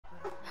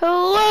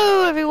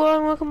Hello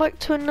everyone, welcome back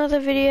to another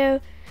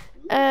video.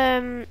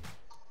 We're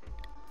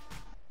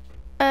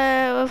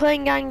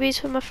playing Gang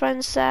Beasts with my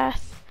friend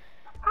Seth.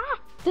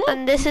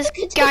 And this is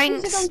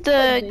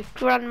Gangster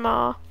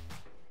Grandma.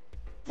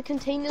 The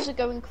containers are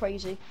going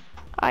crazy.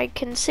 I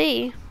can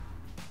see.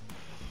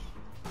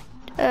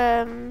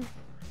 And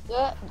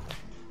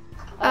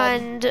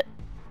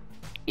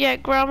yeah,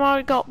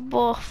 Grandma got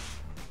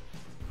buff.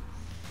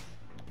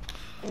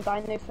 And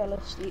Dino fell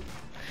asleep.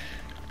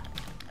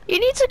 You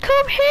need to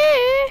come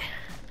here.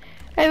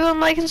 Everyone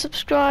like and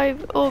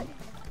subscribe, or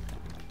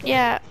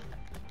yeah,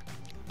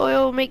 or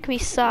it'll make me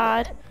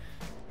sad.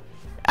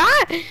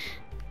 Ah!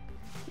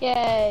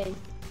 Yay!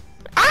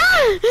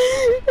 Ah!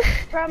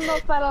 Grandma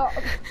fell off.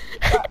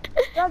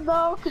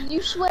 Grandma, can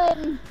you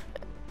swim?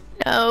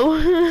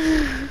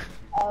 No.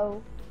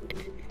 Oh.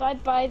 Bye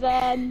bye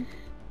then.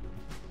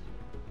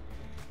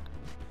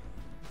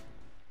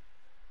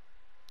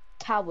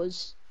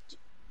 Towers. Do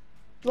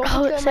you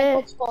want me to it's go in my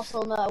here. good spot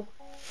or no?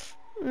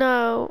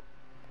 No,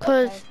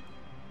 because Okay.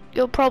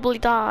 you'll probably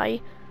die.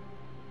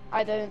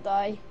 I don't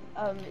die.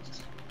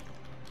 It's...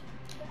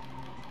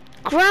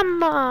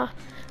 Grandma,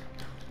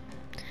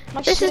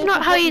 My this is not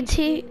circle how you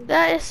button's-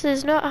 this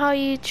is not how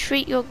you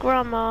treat your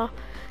grandma.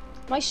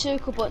 My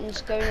circle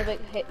button's going a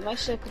bit my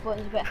circle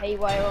button's a bit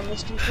haywire on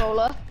this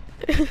controller.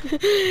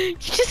 You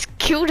just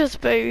killed us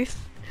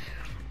both.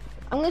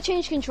 I'm gonna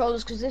change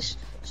controllers because this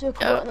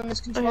circle button on this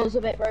controller's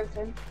a bit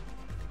broken.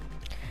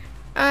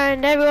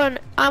 And everyone,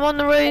 I'm on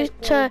the road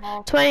to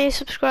Okay. 20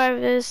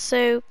 subscribers,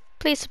 so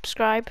please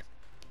subscribe.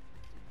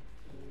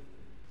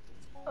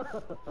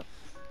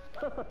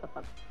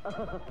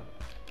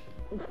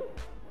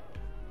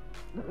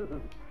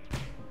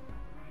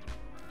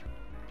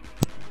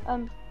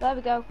 There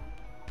we go.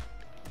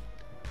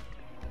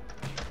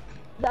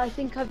 I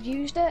think I've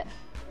used it.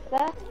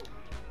 There.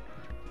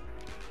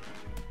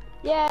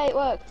 Yay, it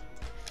worked.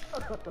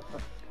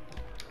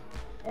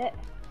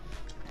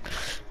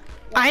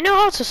 I know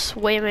how to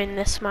swim in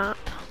this map.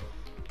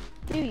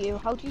 Do you?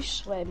 How do you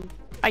swim?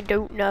 I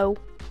don't know.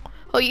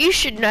 Oh, you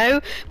should know,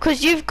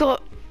 because you've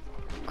got,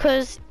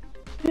 because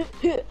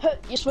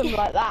You swim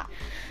like that.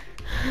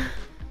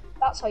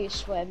 That's how you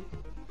swim.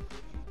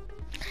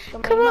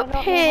 come up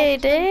here,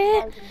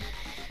 dear.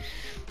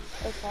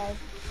 Okay.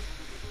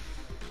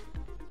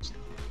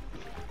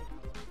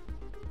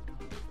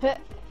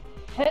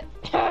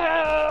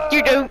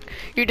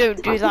 You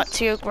don't do that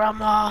to your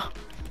grandma.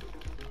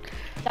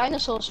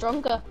 Dinosaur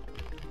stronger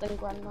than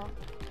grandma.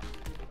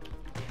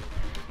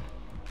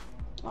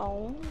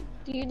 Oh,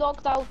 you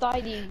knocked out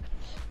Dino.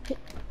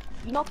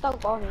 You knocked out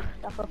Bonnie.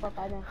 That's what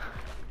I know.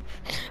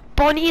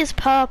 Bonnie is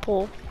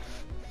purple.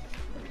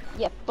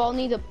 Yeah,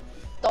 Bonnie the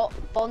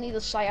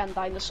cyan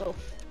dinosaur.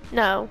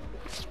 No,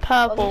 it's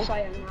Bonnie purple.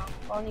 cyan now.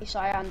 Bonnie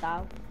cyan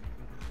now.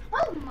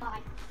 Oh my!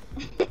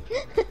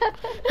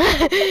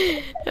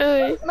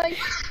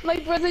 my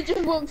brother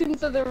just walked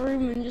into the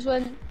room and just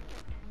went,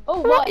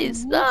 "Oh, What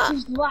is that?" What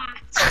is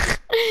that?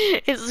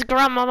 It's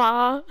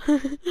grandmama.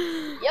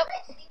 Yep.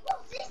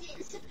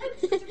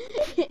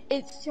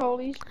 It's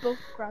Charlie's buff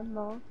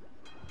grandma.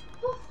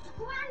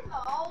 Grandma,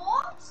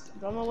 what?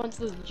 Grandma went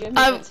to the gym.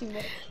 Um, Too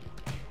much.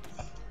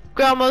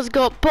 Grandma's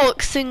got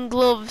boxing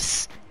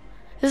gloves.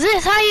 Is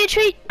this how you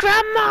treat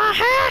grandma,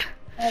 huh?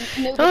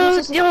 No, Oh,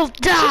 this is- you'll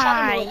this is animal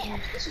die. abuse.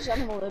 This is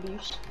animal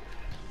abuse.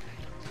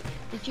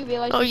 Did you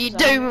realise? Oh, this you is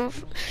animal-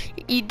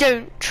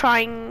 don't try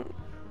and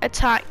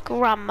attack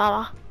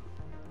grandma.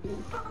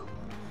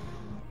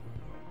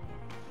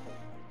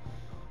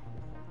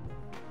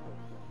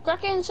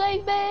 Kraken,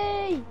 save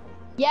me!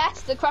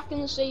 Yes, the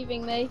Kraken's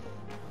saving me.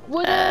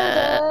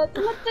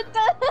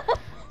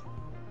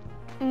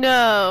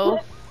 No,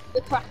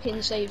 The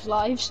Kraken saves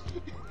lives.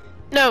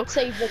 no.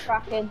 Save the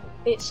Kraken.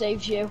 It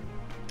saves you.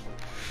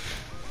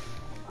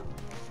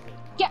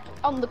 Get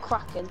on the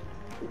Kraken.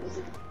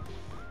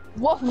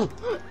 Whoa.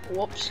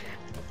 Whoops.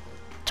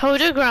 Told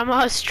you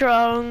grandma's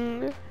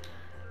strong.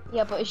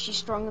 Yeah, but is she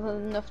strong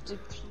enough to?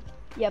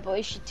 Yeah, but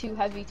is she too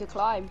heavy to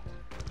climb?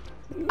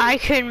 I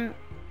can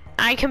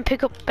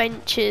pick up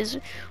benches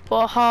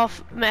or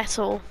half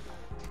metal.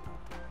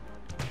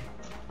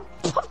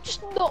 I've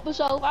just knocked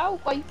myself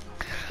out by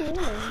falling.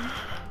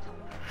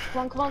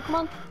 Come on, come on, come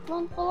on, come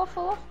on, fall off,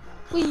 fall off.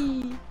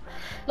 Whee!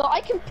 Look,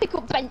 I can pick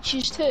up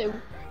benches too.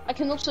 I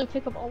can also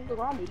pick up older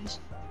grannies.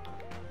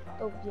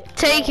 Oh, yeah.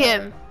 Take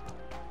him.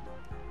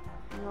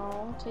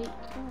 No,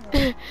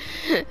 take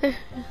him.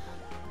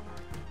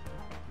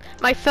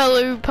 My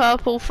fellow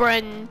purple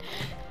friend.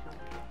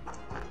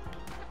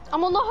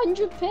 I'm on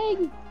 100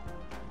 ping.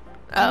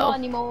 Not Oh,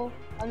 anymore.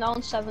 I'm now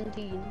on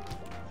 17.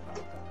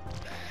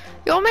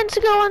 you're meant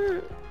to go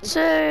on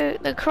to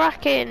the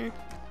Kraken.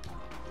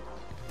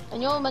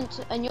 And you're meant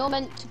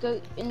to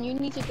go, and you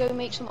need to go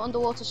make some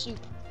underwater soup.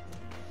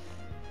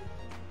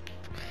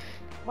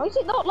 Why is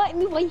it not letting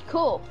me wake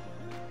up?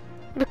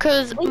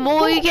 Because Wait,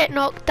 more you what? get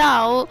knocked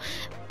out,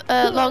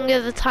 longer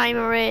the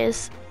timer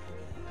is.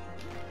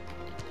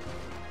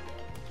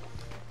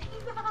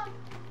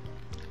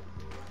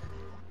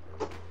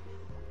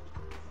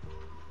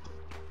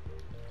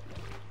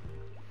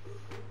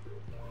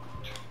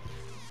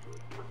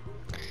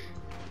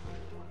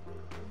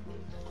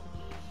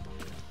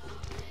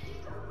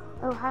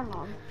 Oh, hang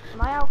on.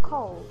 Am I out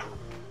cold?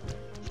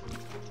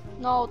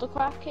 No, the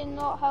Kraken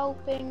not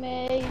helping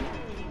me.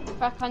 The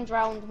Kraken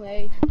drowned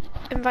me.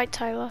 Invite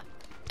Tyler.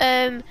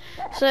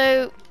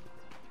 So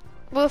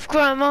Wolf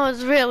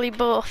Grandma's really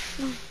buff.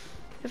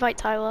 Invite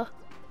Tyler.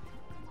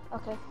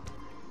 Okay.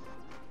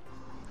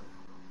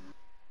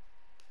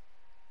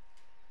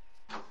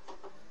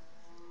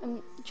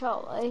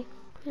 Charlie,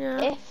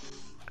 Yeah.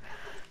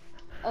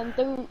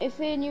 if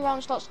the new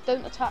round starts,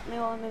 don't attack me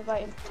while I'm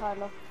inviting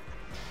Tyler.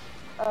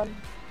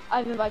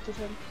 I've invited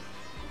him.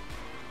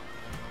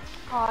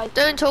 Hi.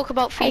 Don't talk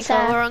about Hi, FIFA.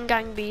 Sarah. We're on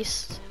Gang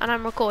Beast, and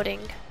I'm recording.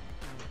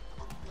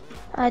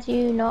 I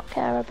do not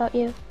care about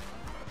you.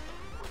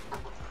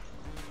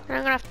 And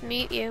I'm gonna have to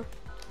mute you.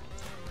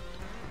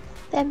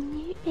 Then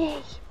mute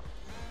me.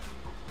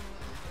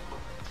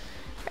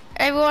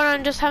 Everyone,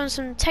 I'm just having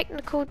some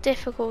technical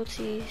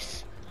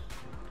difficulties.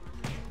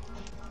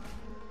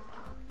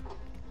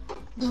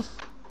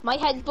 My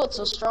headbutts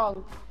are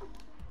strong.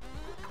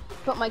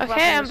 But my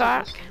Okay, I'm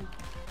back.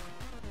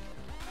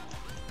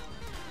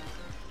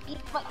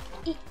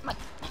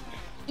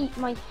 Eat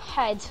my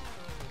head.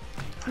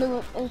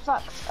 No, in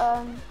fact,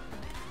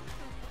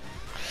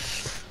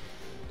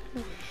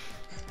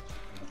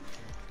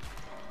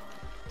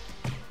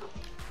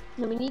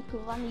 no, we need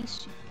granny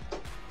soup.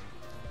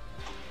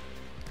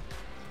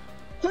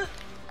 In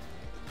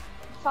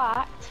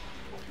fact,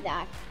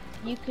 nah,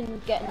 you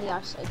can get in the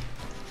outside.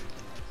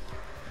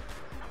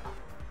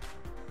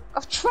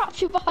 I've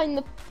trapped you behind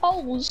the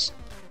poles.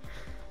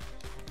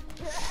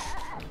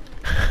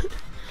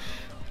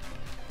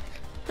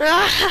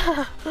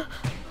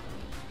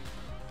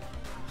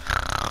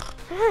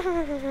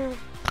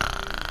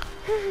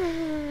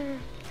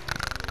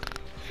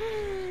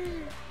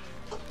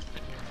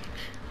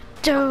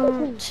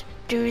 Don't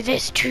do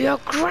this to your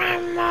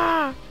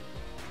grandma.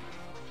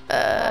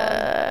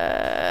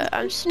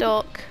 I'm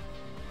stuck.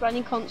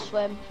 Granny can't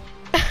swim.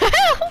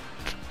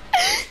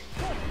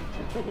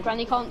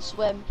 Granny can't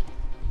swim.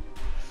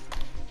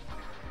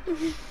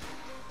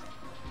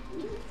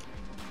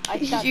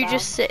 You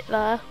just sit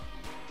there.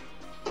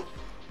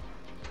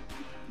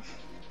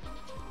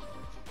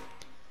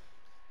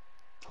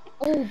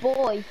 Oh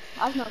boy,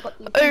 I've not got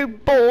the. Oh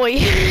boy.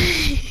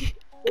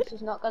 This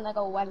is not gonna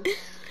go well.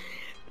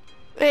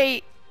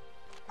 Wait.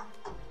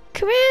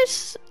 Come here,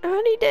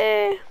 honey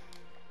dear.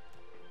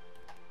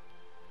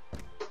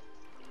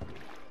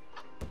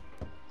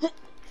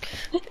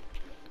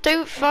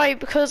 Don't fight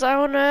because I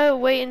wanna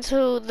wait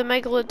until the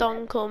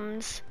Megalodon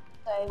comes.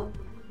 Same.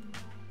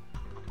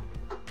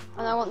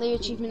 And I want the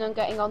achievement on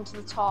getting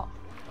onto the top.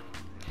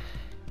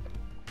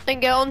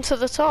 And get onto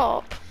the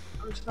top.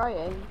 I'm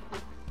trying,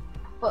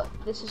 but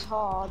this is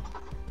hard.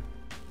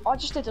 I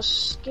just did a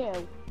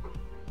skill.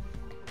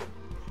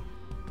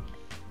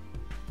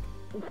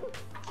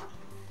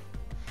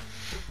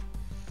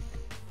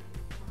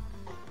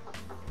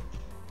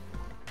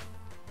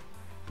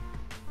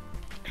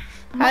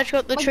 I just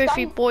got the my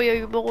trophy, gun- boy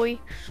oh boy.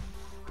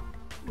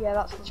 Yeah,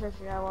 that's the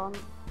trophy I want.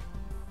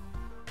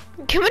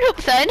 Coming up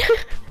then.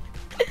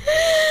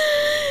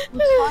 I'm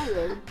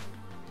trying,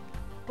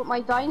 but my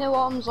dino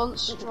arms aren't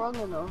strong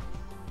enough.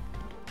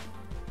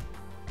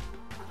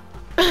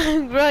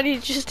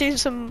 Granny's just doing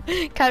some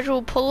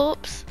casual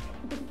pull-ups.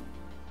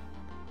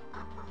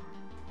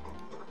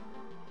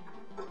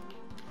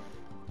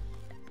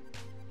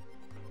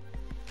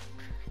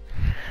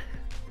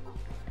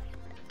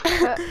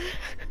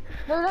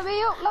 No, let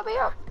me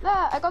up, There,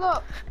 I got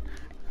up.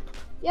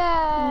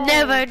 Yeah.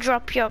 Never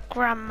drop your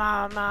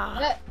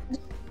grandmama.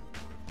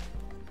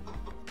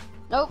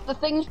 Nope, the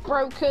thing's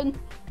broken.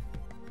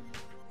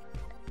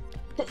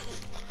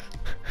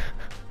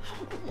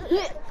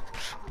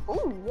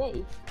 Oh,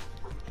 yay.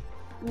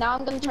 Now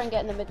I'm gonna try and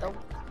get in the middle.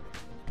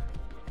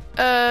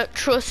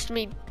 Trust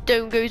me,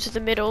 don't go to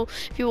the middle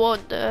if you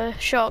want the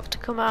shark to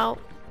come out.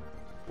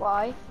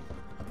 Why?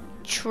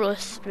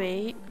 Trust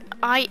me.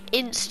 I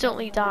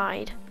instantly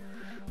died.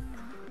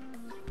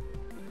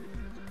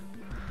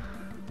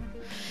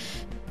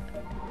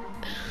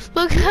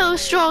 Look how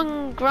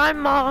strong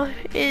Grandma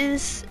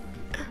is.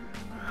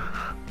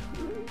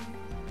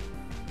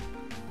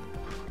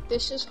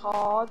 This is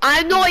hard.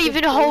 I'm not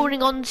even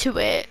holding on to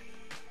it.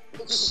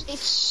 It's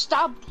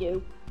stabbed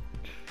you.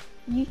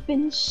 You've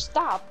been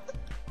stabbed.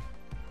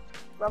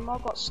 Grandma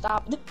got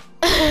stabbed.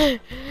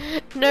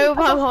 No,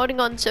 but I'm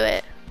holding on to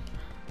it.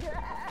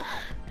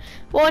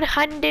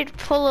 One-handed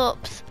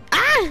pull-ups.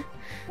 Ah!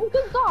 I'm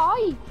gonna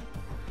die.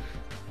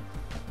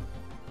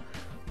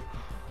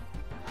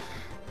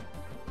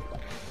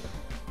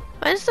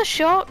 When's the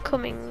shark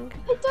coming?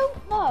 I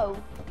don't know.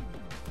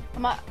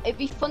 It'd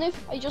be fun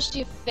if I just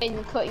see a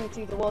fin cutting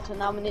through the water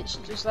now and it's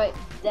just like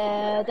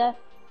da da.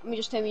 Let me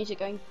just hear music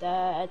going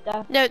da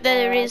da. No,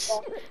 there is.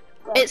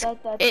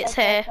 It's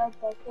here.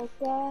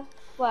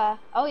 Where?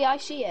 Oh yeah, I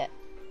see it.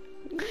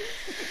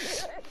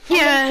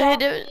 Yeah,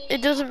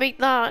 it doesn't make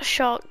that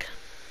shark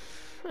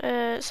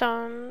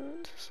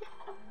sound.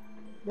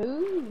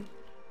 Ooh.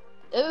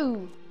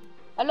 Ooh.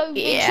 Hello,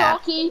 big Yeah.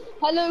 sharky.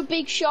 Hello,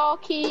 big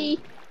sharky.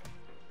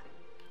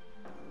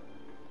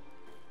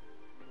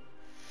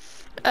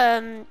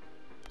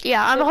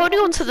 Yeah, I'm holding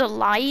on to the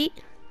light.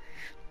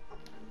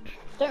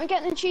 Don't we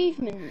get an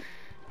achievement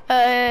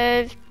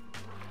if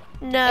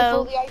all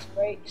No, the ice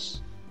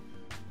breaks?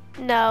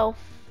 no,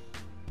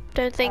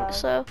 don't think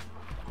so.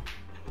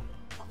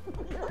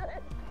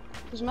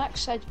 Because Max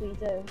said we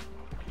do.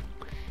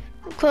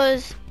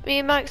 Because me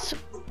and Max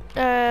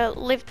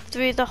lived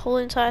through the whole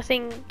entire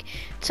thing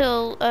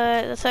till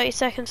the 30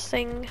 seconds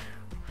thing.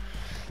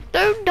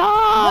 Don't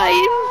die!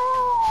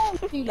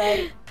 No! Too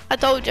late. I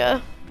told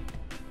you.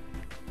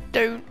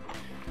 Don't.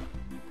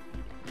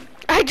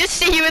 I just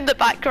see you in the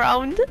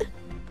background.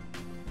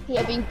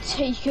 You're being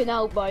taken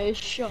out by a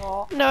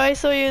shark. No, I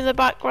saw you in the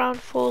background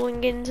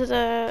falling into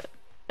the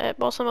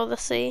bottom of the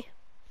sea.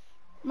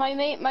 My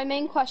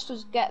main quest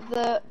was get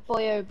the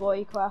boy oh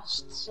boy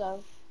quest,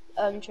 so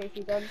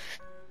trophy done.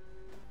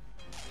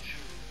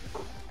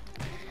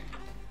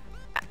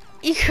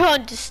 You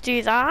can't just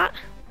do that.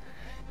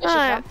 Yes, you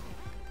can.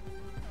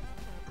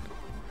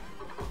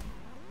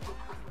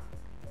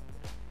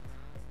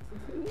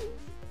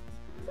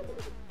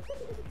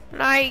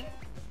 I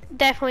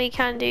definitely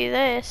can do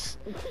this.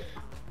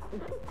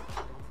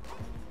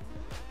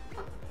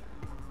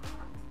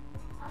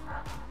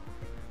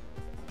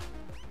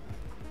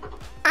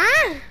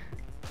 Ah!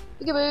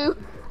 Peekaboo.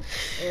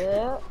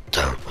 Yeah.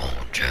 Don't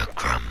hold your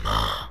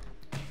grandma.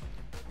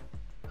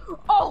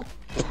 Oh!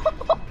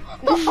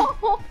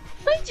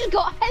 I just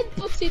got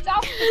headbutted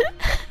out.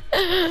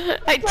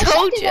 I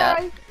told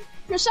you.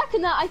 For a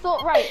second there, I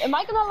thought, right, am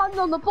I gonna land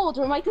on the board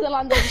or am I gonna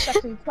land on the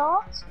second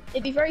cart?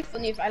 It'd be very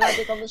funny if I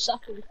landed on the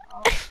second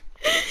cart.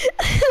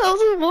 That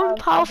was one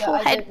powerful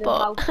I don't know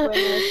how headbutt. to win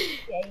this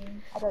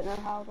game. I don't know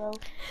how though.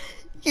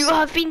 You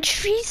have been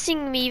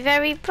treating me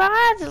very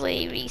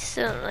badly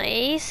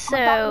recently, so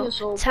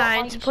dinosaur,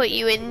 time what to are put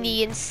you you in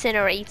the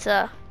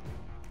incinerator.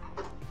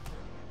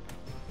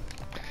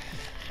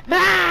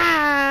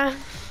 Ah!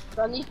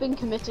 Granny's been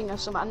committing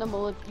some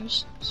animal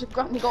abuse, so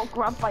Granny got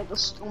grabbed by the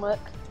stomach.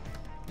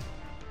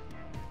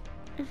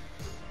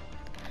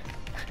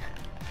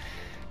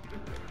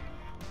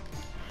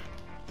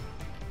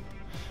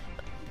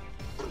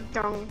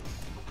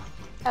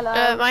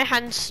 Hello. My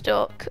hand's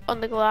stuck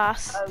on the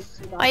glass. Oh,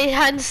 too bad. My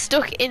hand's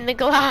stuck in the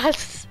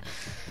glass.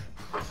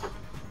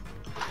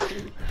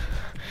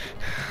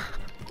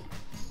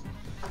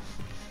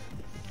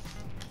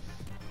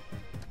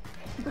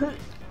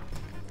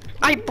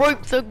 I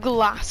broke the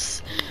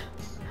glass.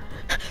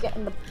 Get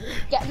in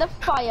the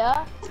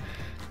fire.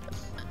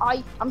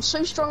 I'm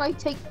so strong I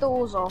take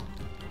doors off.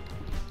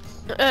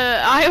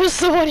 I was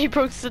the one who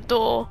broke the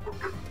door.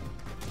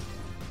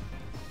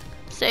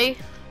 See?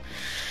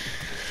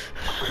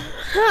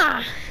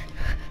 Ha!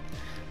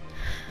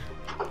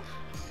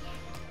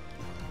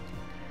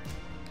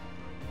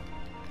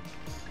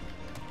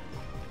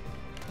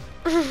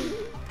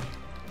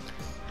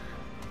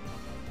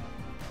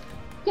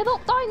 Get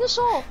up,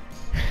 dinosaur!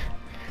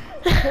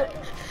 You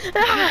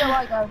go,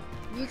 I go.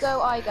 You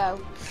go, I go.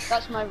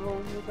 That's my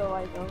rule. You go,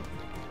 I go.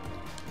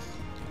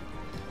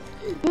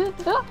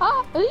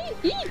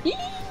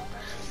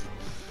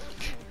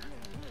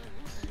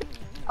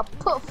 I'll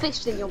put a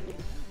fist in your.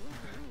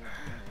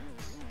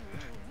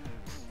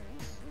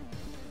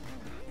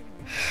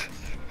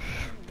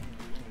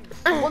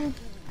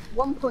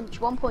 One punch,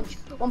 one punch,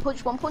 one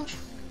punch, one punch.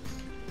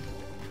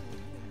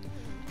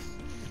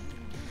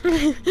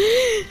 He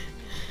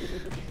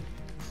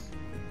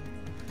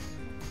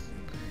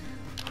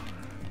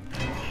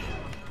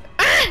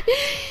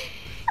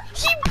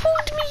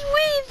pulled me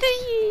with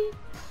you.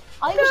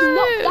 I was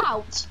knocked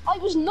out. I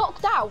was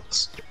knocked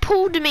out. You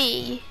pulled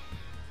me.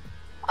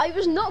 I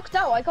was knocked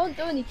out. I can't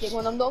do anything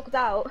when I'm knocked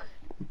out.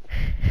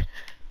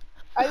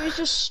 I was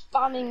just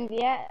spamming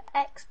the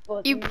X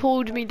button. You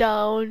pulled me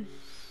down.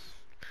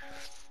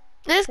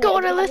 Let's go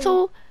on a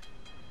little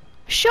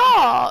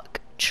shark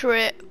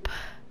trip.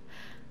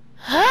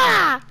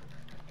 Ha!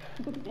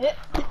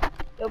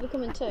 You'll be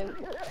coming too.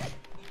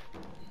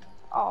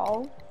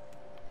 Oh.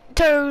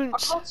 Don't I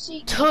can't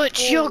see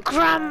touch your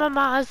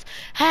grandmama's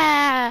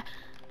hair.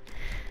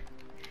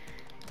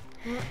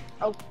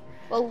 Oh,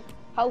 well,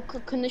 how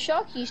can the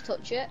sharkies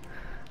touch it?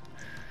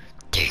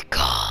 They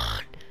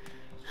can't.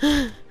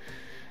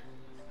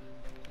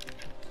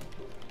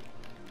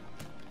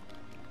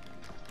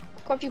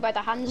 Grab you by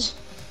the hands.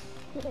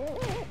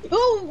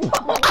 Oh!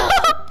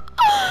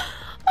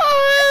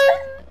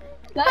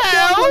 That's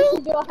Help!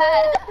 into your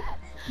head.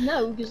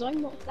 No, because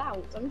I'm knocked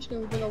out. I'm just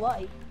gonna run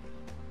away.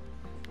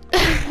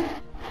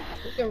 I'm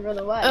gonna run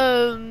away.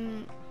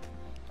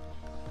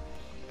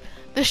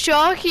 The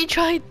sharky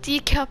tried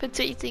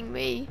decapitating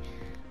me,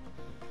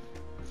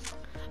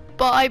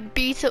 but I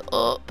beat it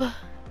up.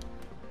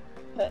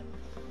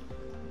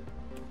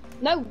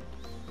 No,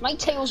 my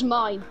tail's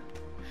mine.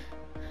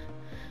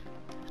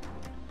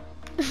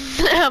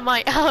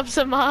 My abs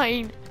are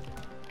mine.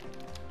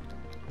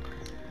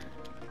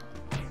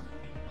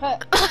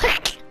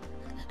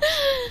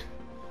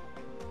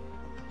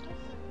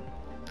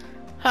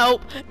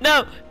 Help!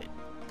 No!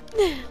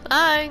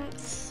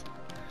 Thanks!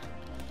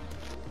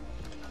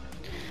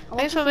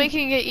 Thanks for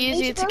making it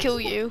easier to kill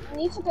you.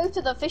 We need to go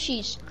to the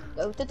fishies.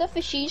 Go to the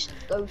fishies.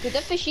 Go to the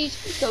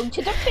fishies. Go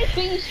to the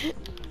fishies.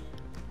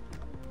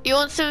 You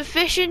want some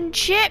fish and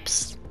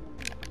chips?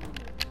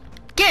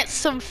 Get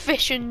some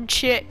fish and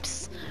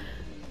chips.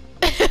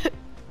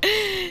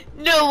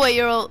 No way,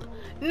 you're all.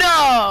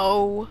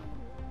 No!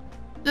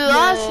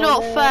 That's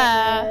not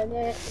fair.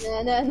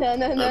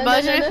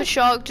 Imagine if a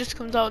shark just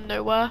comes out of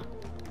nowhere.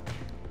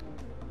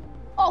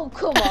 Oh,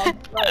 come on.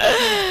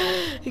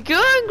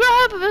 Go and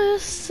grab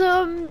us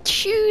some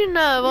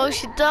tuna while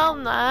she's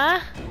down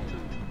there.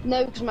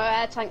 No, because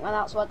my air tank ran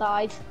out, so I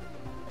died.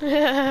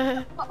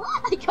 That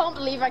I can't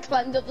believe I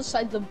climbed up the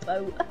side of the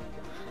boat.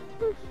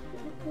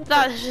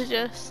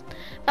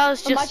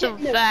 was just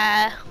Imagine-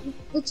 unfair.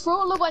 The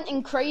trawler went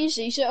in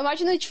crazy, so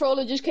imagine the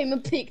trawler just came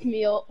and picked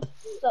me up.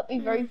 That'd be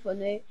very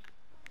funny.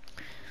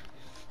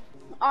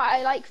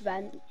 I like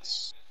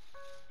vents.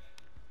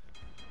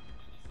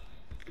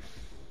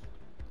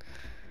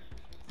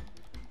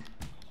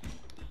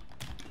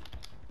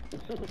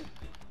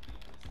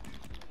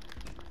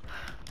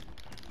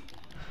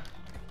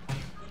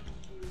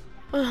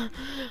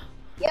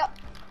 Yep.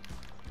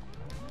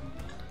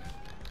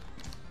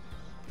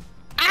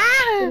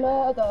 Ah!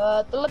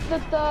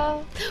 Da-da-da-da-da-da.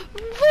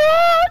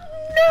 What?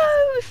 No!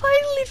 If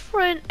I lived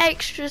for an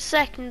extra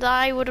second,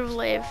 I would have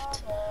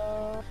lived.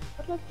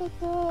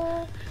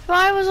 Da-da-da-da. If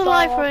I was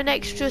alive for an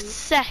extra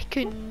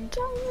second.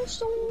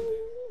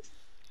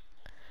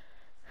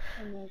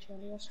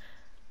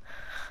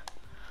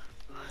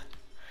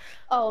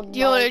 Oh no.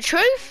 You want a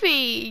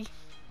trophy?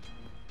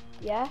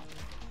 Yeah.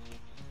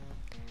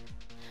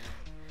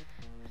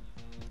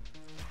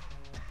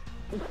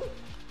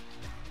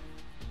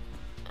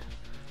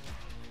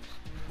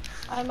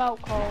 I'm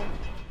out cold.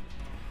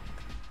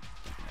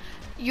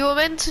 You were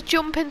meant to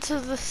jump into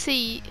the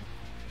seat.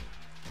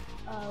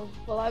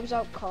 Well, I was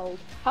out cold.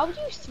 How do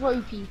you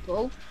throw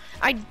people?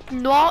 I'm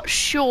not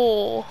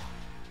sure.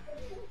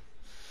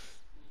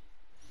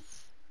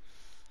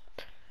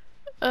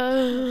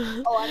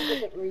 Oh, I'm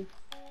good at Ruth.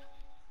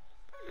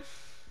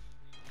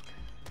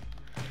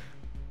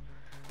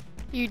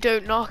 You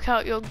don't knock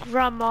out your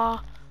grandma.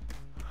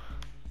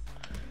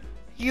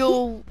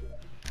 You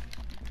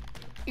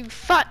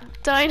fat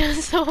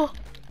dinosaur.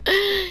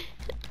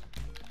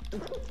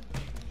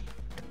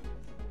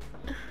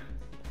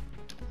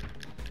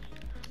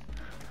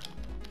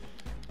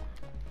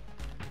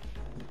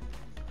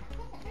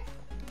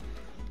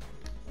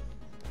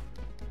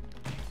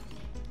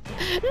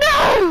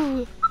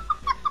 No!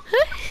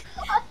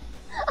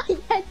 I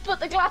headbutt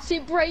the glass,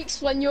 it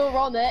breaks when you're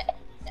on it.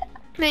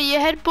 No, you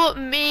headbutt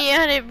me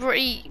and it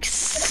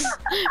breaks.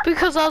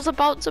 Because I was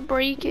about to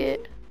break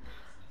it.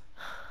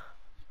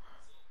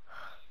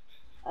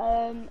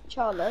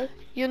 Charlie?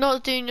 You're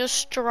not doing your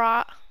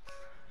strat.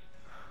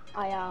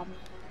 I am.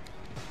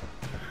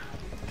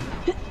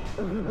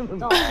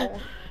 No.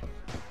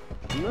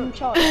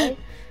 Charlie?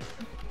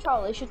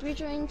 Charlie, should we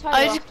join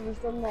Tyler after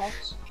we've done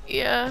this?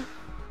 Yeah.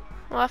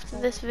 Well, after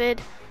this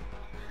vid.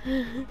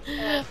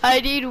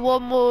 I need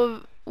one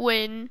more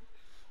win.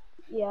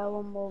 Yeah,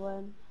 one more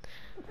win.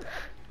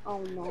 Oh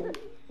no.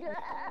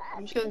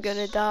 You're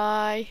gonna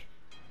die.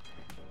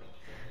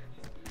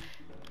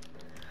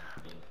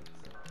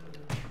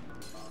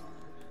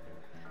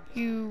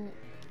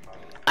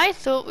 I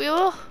thought we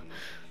were.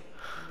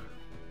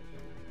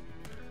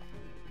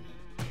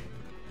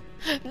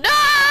 No!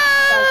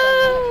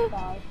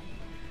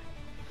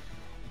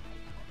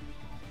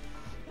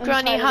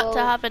 Granny had to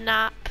have a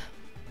nap.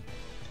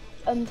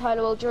 And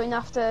Tyler will join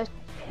after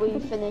we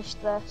finish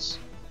this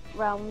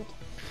round,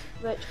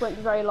 which won't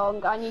be very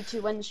long. I need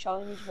 2 wins,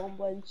 Charlie needs 1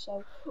 win,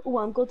 so... Oh,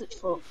 I'm good at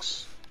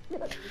trucks.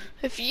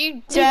 If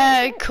you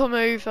dare come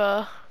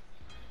over.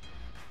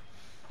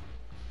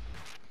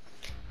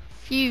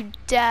 If you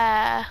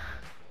dare.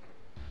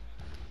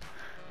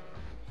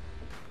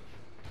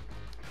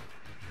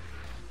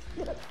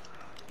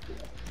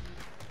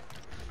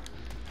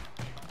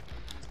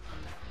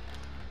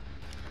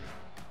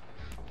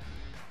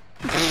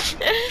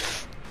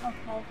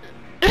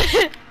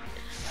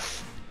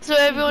 So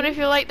everyone, if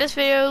you like this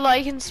video,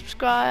 like and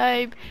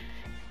subscribe.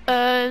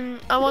 I'm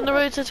on the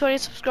road to 20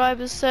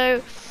 subscribers,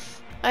 so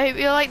I hope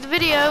you like the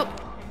video.